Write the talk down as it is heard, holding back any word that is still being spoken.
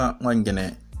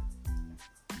Wangene.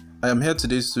 I am here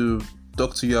today to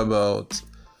talk to you about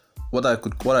what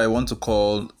I want to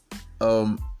call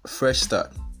fresh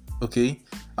start. Okay,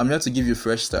 I'm here to give you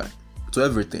fresh start to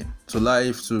everything, to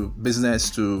life, to business,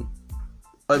 to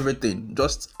everything.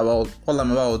 Just about all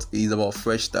I'm about is about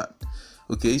fresh start.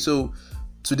 Okay, so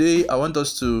today I want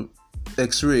us to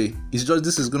X-ray. This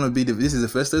is the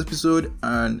first episode,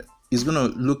 and it's gonna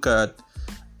look at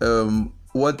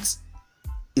what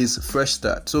is fresh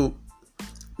start. So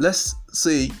let's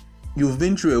say you've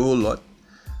been through a whole lot.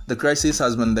 The crisis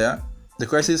has been there. The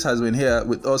crisis has been here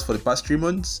with us for the past 3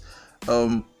 months.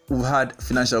 We've had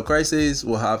financial crisis.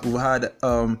 We've had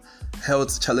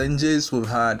health challenges. We've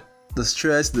had the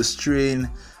stress, the strain,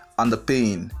 and the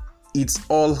pain. It's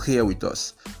all here with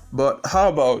us. But how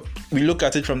about we look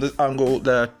at it from this angle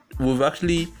that we've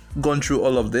actually gone through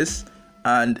all of this,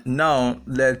 and now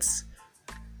let's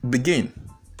begin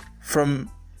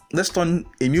let's turn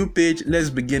a new page. Let's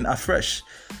begin afresh.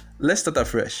 Let's start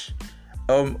afresh.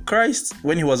 Christ,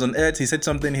 when he was on earth, he said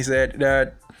something. He said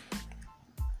that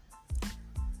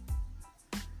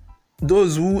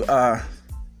those who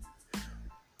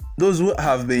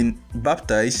have been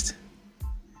baptized,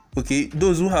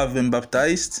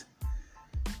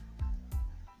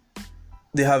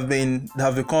 they have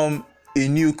become a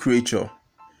new creature.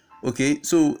 Okay,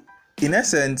 so in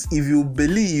essence, if you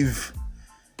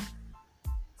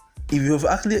have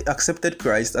actually accepted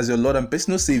Christ as your Lord and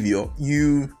personal Savior,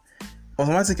 you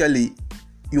automatically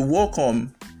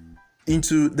welcome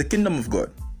into the kingdom of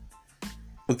God.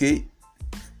 Okay,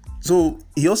 so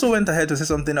he also went ahead to say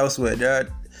something elsewhere that,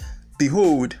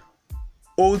 behold,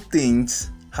 all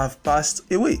things have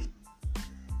passed away.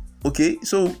 Okay,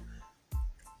 so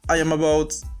I am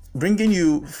about bringing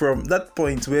you from that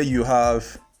point where you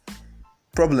have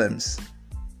problems,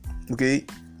 okay,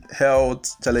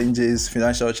 health challenges,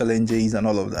 financial challenges, and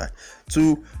all of that,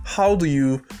 to how do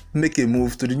you make a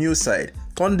move to the new side.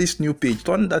 Turn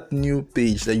that new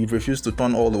page that you've refused to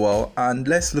turn all the while, and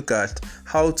let's look at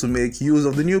how to make use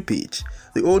of the new page.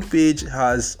 The old page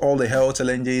has all the health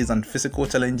challenges and physical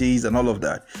challenges and all of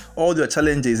that. All your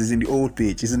challenges is in the old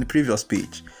page, is in the previous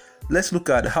page. Let's look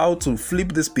at how to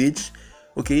flip this page.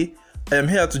 Okay, I am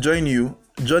here to journey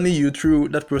you through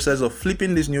that process of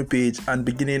flipping this new page and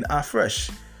beginning afresh,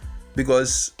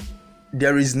 because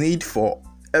there is need for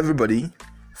everybody,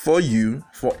 for you,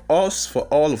 for us, for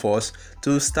all of us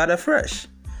to start afresh.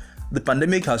 The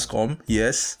pandemic has come,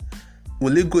 yes.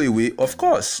 Will it go away? Of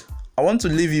course. I want to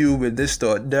leave you with this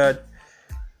thought that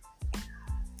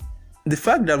the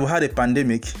fact that we had a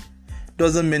pandemic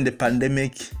doesn't mean the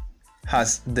pandemic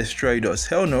has destroyed us.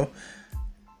 Hell no.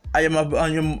 I am of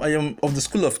the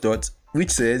school of thought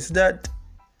which says that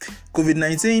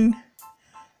COVID-19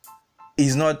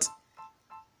 is not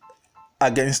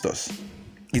against us.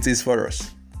 It is for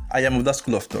us. I am of that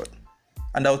school of thought,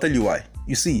 and I'll tell you why.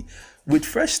 You see, with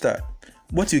Fresh Start,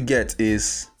 what you get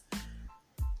is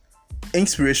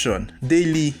inspiration,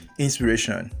 daily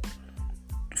inspiration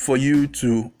for you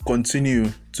to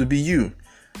continue to be you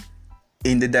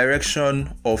in the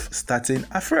direction of starting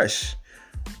afresh.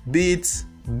 Be it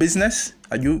business,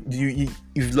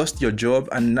 you've lost your job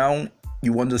and now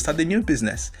you want to start a new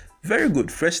business. Very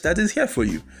good. Fresh Start is here for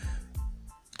you.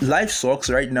 Life sucks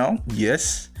right now,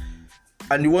 yes,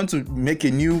 and you want to turn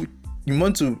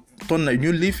a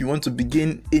new leaf, you want to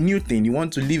begin a new thing, you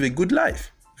want to live a good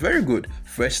life. Very good.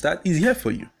 Fresh Start is here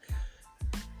for you.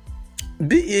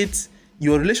 Be it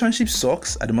your relationship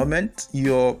sucks at the moment,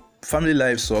 your family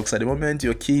life sucks at the moment,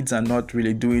 your kids are not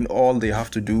really doing all they have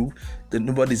to do, that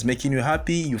nobody's making you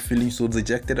happy, you're feeling so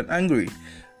dejected and angry,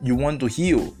 you want to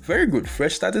heal. Very good.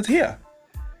 Fresh Start is here.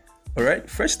 All right,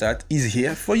 Fresh Start is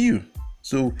here for you.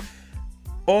 So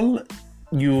all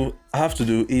you have to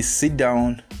do is sit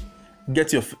down,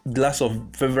 get your glass of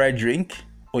favorite drink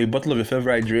or a bottle of your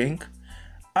favorite drink,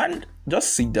 and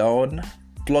just sit down,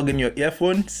 plug in your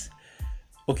earphones.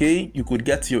 Okay, you could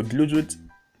get your Bluetooth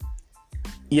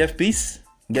earpiece,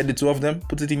 get the two of them,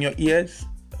 put it in your ears,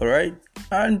 all right,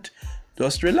 and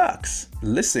just relax,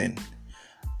 listen,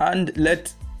 and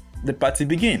let the party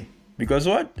begin. Because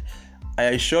what I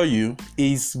assure you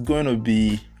is going to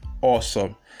be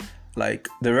awesome. Like,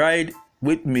 the ride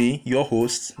with me, your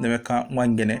host, Nemeka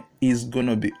Wangene, is going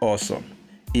to be awesome.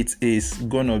 It is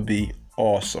going to be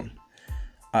awesome.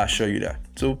 I assure you that.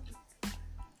 So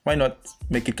why not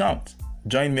make it count?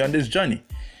 Join me on this journey.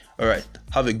 All right,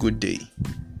 have a good day.